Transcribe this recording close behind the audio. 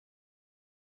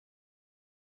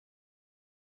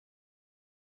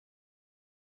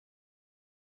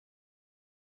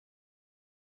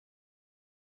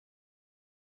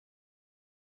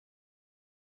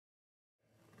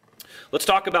Let's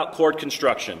talk about chord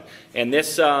construction. And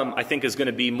this, I think, is going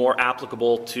to be more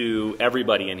applicable to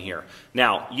everybody in here.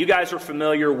 Now, you guys are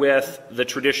familiar with the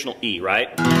traditional E, right?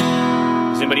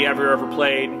 Has anybody ever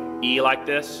played E like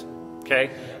this?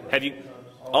 Okay. Have you?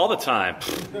 All the time.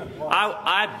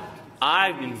 I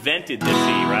invented this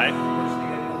E, right?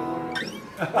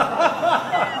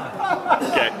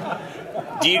 Okay.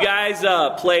 Do you guys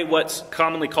play what's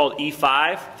commonly called E5?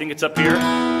 I think it's up here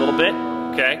a little bit.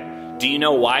 Okay. Do you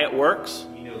know why it works?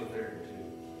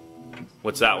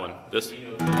 What's that one? This?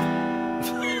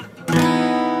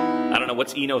 I don't know.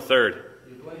 What's E no third?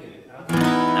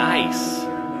 Nice.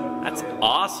 That's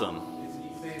awesome.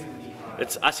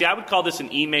 See, I would call this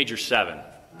an E major 7.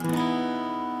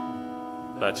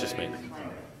 That's just me.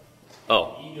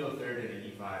 Oh. E no third and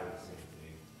an E5 are the same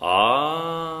thing.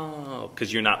 Oh,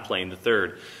 because you're not playing the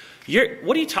third.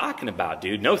 What are you talking about,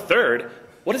 dude? No third?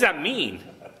 What does that mean?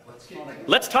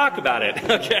 Let's talk about it.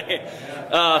 Okay.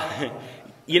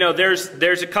 You know, there's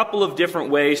a couple of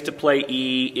different ways to play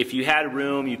E. If you had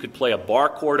room, you could play a bar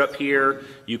chord up here.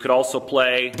 You could also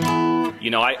play, you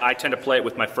know, I tend to play it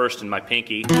with my first and my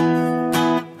pinky.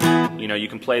 You know, you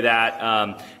can play that.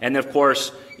 And then, of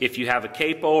course, if you have a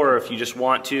capo or if you just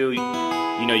want to,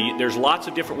 you know, there's lots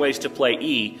of different ways to play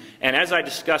E. And as I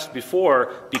discussed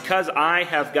before, because I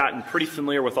have gotten pretty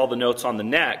familiar with all the notes on the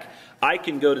neck, I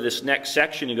can go to this next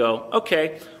section and go,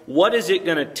 okay, what is it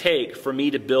going to take for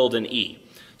me to build an E?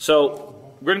 So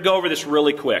we're going to go over this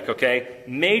really quick, okay?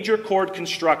 Major chord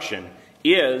construction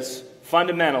is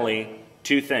fundamentally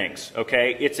two things,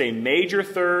 okay? It's a major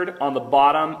third on the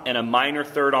bottom and a minor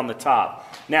third on the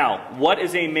top. Now, what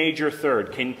is a major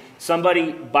third? Can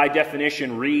somebody, by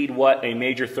definition, read what a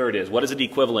major third is? What is it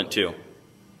equivalent to?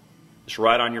 It's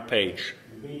right on your page.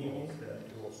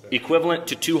 Equivalent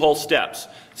to 2 whole steps.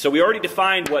 So we already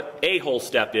defined what a whole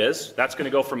step is. That's going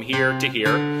to go from here to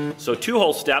here. So 2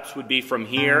 whole steps would be from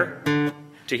here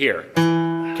to here.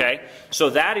 Okay?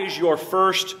 So that is your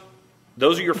first,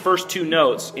 those are your first 2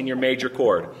 notes in your major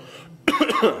chord.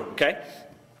 Okay?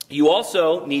 You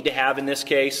also need to have, in this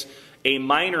case, a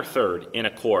minor third in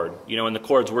a chord, you know, in the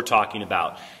chords we're talking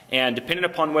about. And depending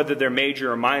upon whether they're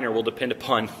major or minor will depend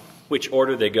upon which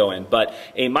order they go in. But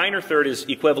a minor third is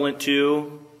equivalent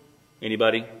to,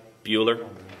 anybody? Bueller?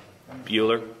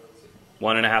 Bueller?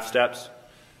 1.5 steps?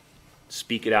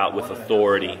 Speak it out with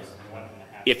authority.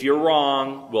 If you're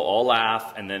wrong, we'll all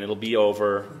laugh and then it'll be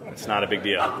over. It's not a big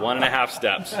deal. 1.5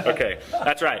 steps. Okay,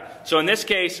 that's right. So in this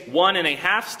case,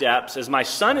 1.5 steps, as my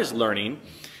son is learning,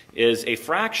 is a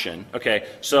fraction. Okay,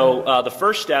 so the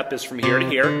first step is from here to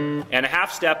here, and a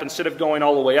half step, instead of going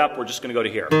all the way up, we're just going to go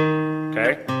to here.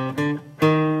 Okay?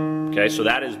 Okay, so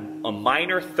that is a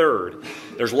minor third.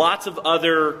 There's lots of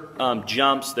other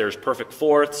jumps. There's perfect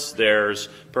fourths, there's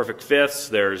perfect fifths,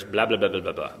 there's blah, blah, blah, blah,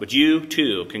 blah, blah. But you,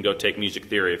 too, can go take music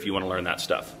theory if you want to learn that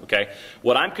stuff, okay?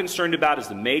 What I'm concerned about is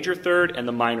the major third and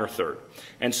the minor third.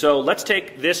 And so let's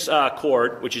take this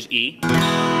chord, which is E,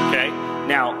 okay?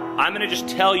 Now, I'm going to just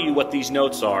tell you what these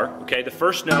notes are, okay? The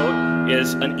first note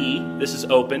is an E. This is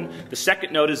open. The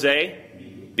second note is a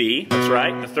B. That's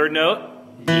right. The third note,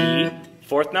 E.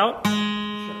 Fourth note,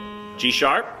 G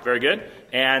sharp. Very good.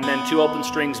 And then 2 open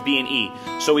strings, B and E.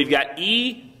 So we've got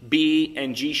E, B,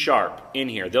 and G sharp in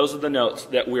here. Those are the notes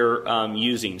that we're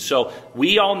using. So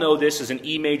we all know this is an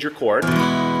E major chord.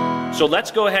 So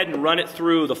let's go ahead and run it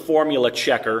through the formula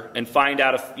checker and find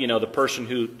out if, you know, the person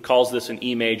who calls this an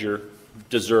E major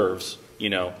deserves, you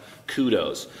know,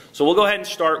 kudos. So we'll go ahead and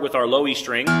start with our low E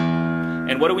string.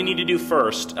 And what do we need to do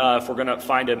first if we're going to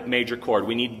find a major chord?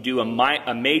 We need to do a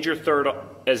major third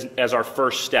as our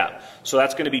first step. So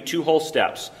that's going to be 2 whole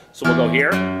steps. So we'll go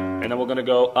here, and then we're going to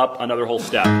go up another whole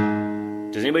step.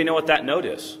 Does anybody know what that note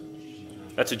is?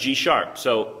 That's a G sharp.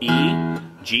 So E,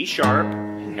 G sharp,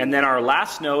 and then our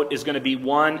last note is going to be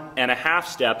 1.5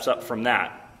 steps up from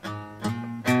that,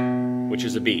 which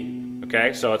is a B.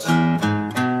 Okay, so it's, does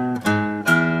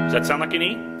that sound like an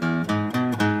E?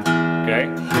 Okay.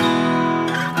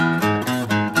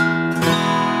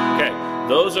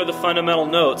 Those are the fundamental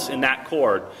notes in that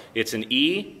chord. It's an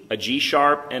E, a G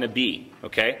sharp, and a B,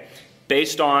 okay?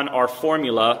 Based on our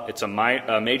formula, it's a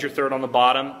major third on the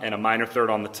bottom and a minor third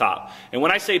on the top. And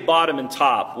when I say bottom and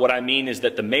top, what I mean is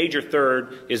that the major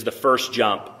third is the first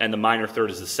jump and the minor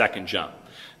third is the second jump.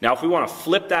 Now, if we want to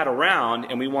flip that around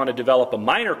and we want to develop a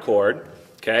minor chord,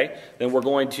 okay, then we're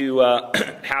going to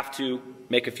have to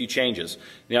make a few changes.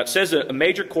 Now it says a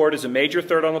major chord is a major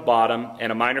third on the bottom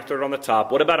and a minor third on the top.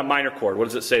 What about a minor chord? What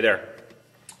does it say there?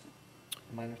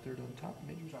 Minor third on the top,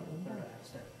 major third on the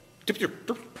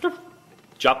bottom.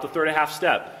 Drop the 3.5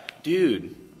 step.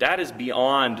 Dude, That is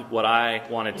beyond what I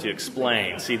wanted to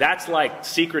explain. See, that's like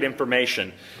secret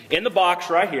information. In the box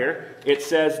right here, it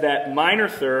says that minor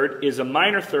third is a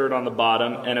minor third on the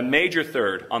bottom and a major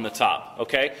third on the top.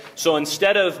 Okay? So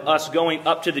instead of us going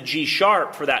up to the G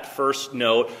sharp for that first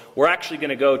note, we're actually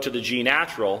going to go to the G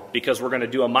natural because we're going to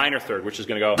do a minor third, which is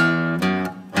going to go.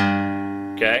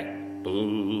 Okay?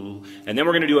 Boo. And then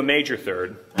we're going to do a major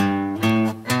third.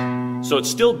 So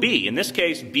it's still B. In this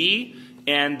case, B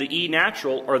and the E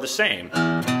natural are the same.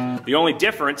 The only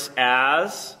difference,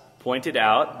 as pointed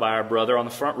out by our brother on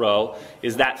the front row,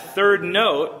 is that third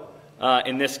note,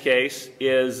 in this case,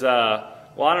 is, well,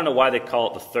 I don't know why they call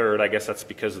it the third. I guess that's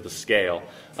because of the scale,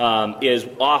 is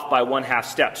off by 1/2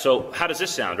 step. So how does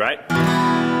this sound, right?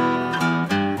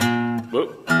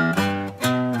 Whoop.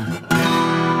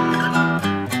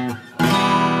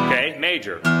 Okay,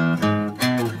 major.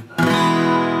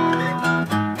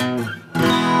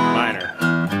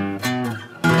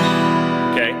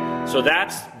 So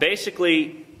that's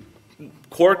basically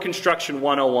chord construction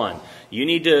 101. You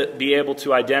need to be able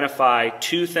to identify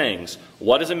two things.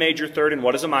 What is a major third and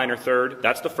what is a minor third?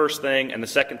 That's the first thing. And the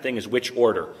second thing is which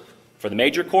order. For the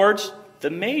major chords, the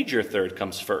major third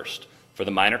comes first. For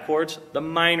the minor chords, the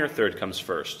minor third comes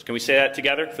first. Can we say that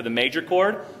together? For the major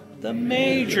chord, the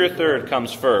major third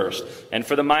comes first. And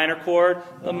for the minor chord,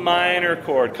 the minor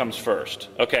chord comes first.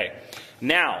 Okay.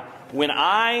 Now, when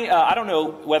I don't know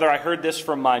whether I heard this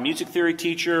from my music theory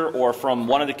teacher or from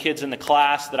one of the kids in the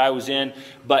class that I was in,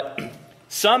 but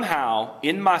somehow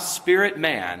in my spirit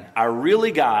man, I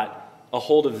really got a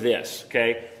hold of this,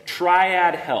 okay?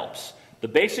 Triad helps. The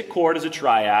basic chord is a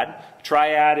triad.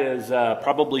 Triad is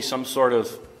probably some sort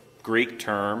of Greek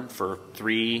term for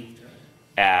 3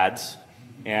 ads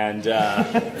and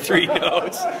 3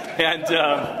 notes. And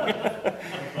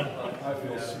I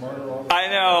feel smarter all I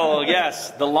know,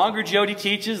 yes. The longer Joedy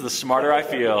teaches, the smarter I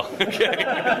feel. Okay.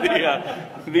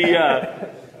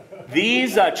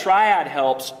 These triad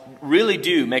helps really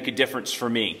do make a difference for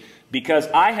me because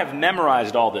I have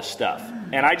memorized all this stuff.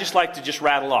 And I just like to just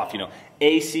rattle off, you know,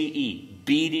 ACE,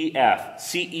 BDF,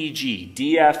 CEG,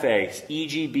 DFA,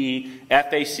 EGB,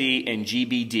 FAC, and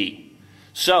GBD.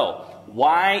 So,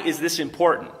 why is this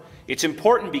important? It's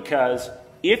important because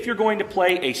if you're going to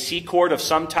play a C chord of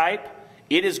some type,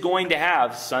 it is going to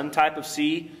have some type of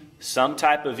C, some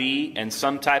type of E, and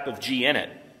some type of G in it.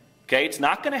 Okay? It's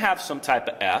not going to have some type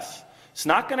of F. It's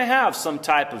not going to have some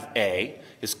type of A.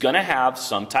 It's going to have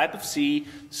some type of C,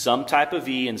 some type of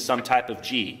E, and some type of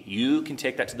G. You can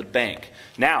take that to the bank.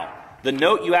 Now, the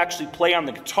note you actually play on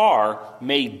the guitar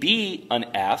may be an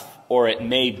F, or it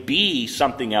may be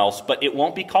something else, but it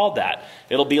won't be called that.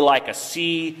 It'll be like a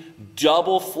C,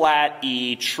 double flat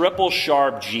E, triple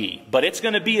sharp G. But it's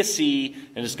going to be a C,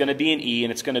 and it's going to be an E,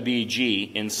 and it's going to be a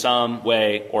G in some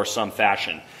way or some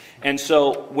fashion. And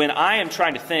so when I am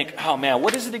trying to think, oh man,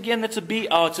 what is it again that's a B?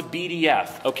 Oh, it's a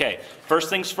BDF. Okay, first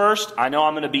things first, I know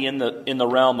I'm going to be in the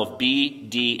realm of B,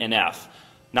 D, and F.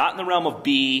 Not in the realm of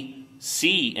B,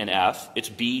 C, and F. It's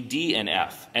B, D, and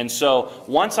F. And so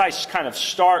once I kind of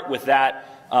start with that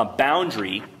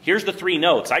boundary, here's the 3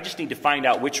 notes. I just need to find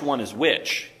out which one is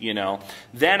which, you know.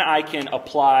 Then I can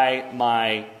apply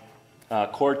my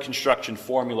chord construction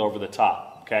formula over the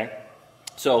top, okay?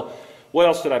 So what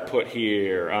else did I put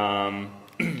here?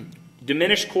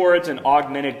 Diminished chords and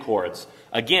augmented chords.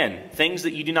 Again, things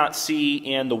that you do not see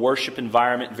in the worship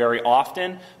environment very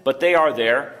often, but they are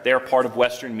there. They are part of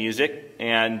Western music,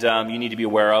 and you need to be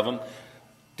aware of them.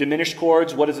 Diminished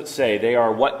chords, what does it say? They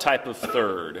are what type of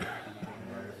third?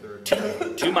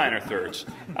 2 minor thirds.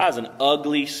 That is an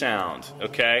ugly sound,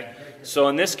 okay? So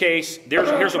in this case,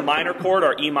 here's a minor chord.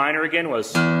 Our E minor again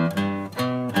was...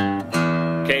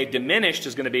 Okay, diminished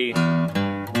is going to be...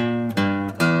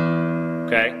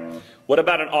 Okay? What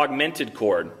about an augmented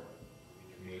chord?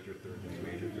 Major third,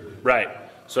 major third. Right.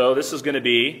 So this is going to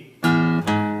be...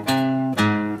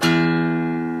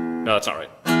 No, that's not right.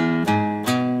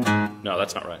 No,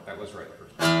 that's not right. That was right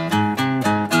first.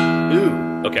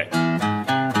 Ooh, okay.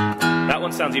 That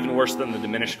one sounds even worse than the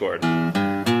diminished chord.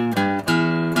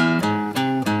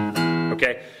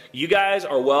 Okay, you guys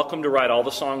are welcome to write all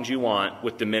the songs you want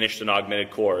with diminished and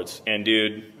augmented chords. And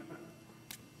dude,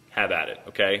 have at it,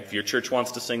 okay? If your church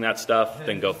wants to sing that stuff,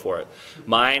 then go for it.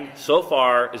 Mine, so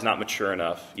far, is not mature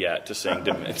enough yet to sing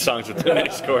songs with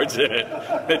diminished chords in it.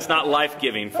 It's not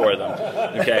life-giving for them,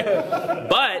 okay?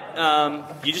 But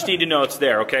you just need to know it's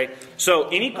there, okay? So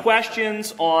any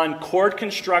questions on chord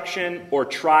construction or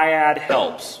triad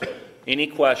helps? Any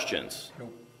questions?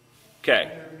 Nope. Okay.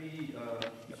 Can there be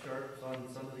sharps on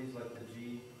some of these, like the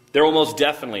G? There will most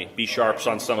definitely be sharps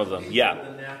on some of them, yeah.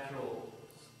 The natural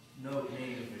note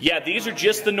name. Yeah, these are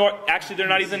just the actually they're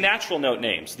not even natural note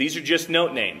names. These are just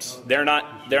note names. They're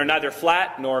neither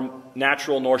flat nor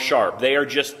natural nor sharp. They are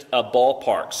just a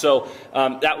ballpark. So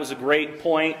that was a great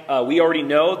point. We already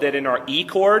know that in our E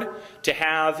chord, to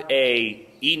have a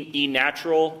E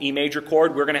natural, E major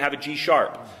chord, we're going to have a G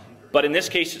sharp. But in this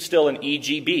case, it's still an E,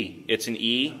 G, B. It's an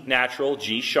E natural,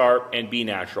 G sharp, and B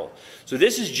natural. So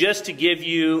this is just to give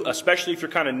you, especially if you're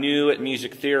kind of new at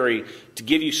music theory, to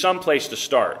give you some place to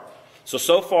start.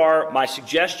 So far, my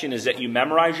suggestion is that you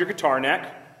memorize your guitar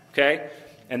neck, okay,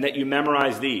 and that you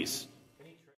memorize these.